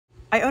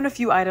I own a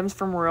few items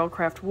from Royal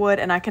Craft Wood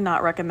and I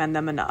cannot recommend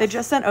them enough. They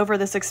just sent over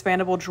this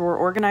expandable drawer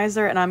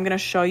organizer and I'm going to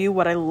show you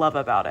what I love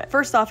about it.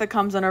 First off, it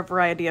comes in a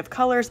variety of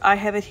colors. I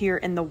have it here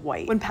in the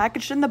white. When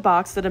packaged in the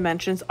box, the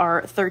dimensions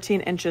are 13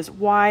 inches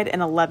wide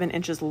and 11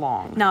 inches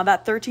long. Now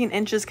that 13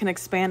 inches can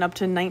expand up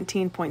to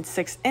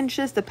 19.6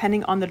 inches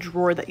depending on the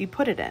drawer that you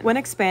put it in. When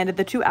expanded,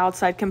 the two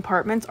outside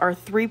compartments are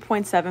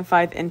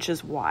 3.75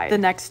 inches wide. The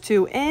next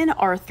two in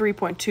are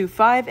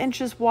 3.25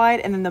 inches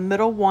wide and then the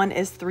middle one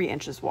is 3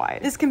 inches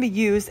wide. This can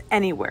be used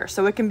anywhere.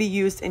 So it can be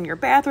used in your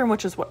bathroom,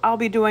 which is what I'll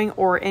be doing,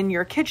 or in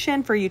your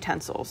kitchen for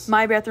utensils.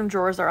 My bathroom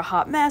drawers are a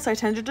hot mess. I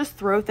tend to just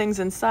throw things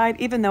inside,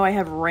 even though I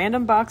have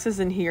random boxes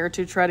in here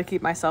to try to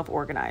keep myself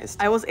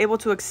organized. I was able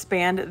to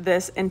expand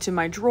this into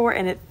my drawer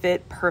and it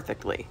fit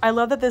perfectly. I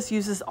love that this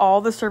uses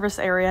all the surface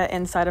area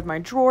inside of my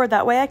drawer.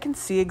 That way I can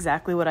see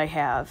exactly what I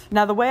have.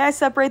 Now the way I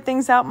separate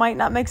things out might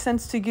not make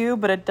sense to you,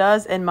 but it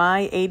does in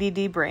my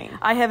ADD brain.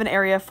 I have an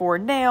area for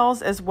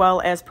nails as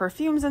well as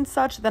perfumes and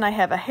such. Then I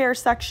have a hair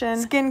section,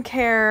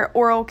 skincare,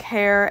 oral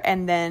care,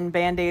 and then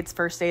band-aids,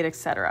 first aid,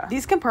 etc.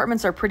 These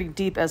compartments are pretty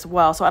deep as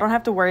well, so I don't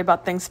have to worry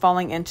about things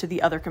falling into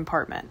the other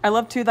compartment. I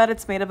love too that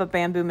it's made of a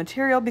bamboo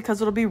material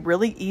because it'll be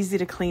really easy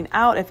to clean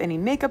out if any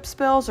makeup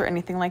spills or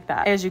anything like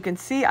that. As you can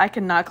see, I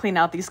cannot clean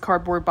out these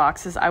cardboard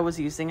boxes I was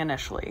using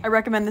initially. I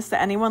recommend this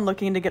to anyone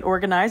looking to get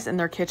organized in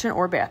their kitchen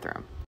or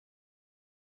bathroom.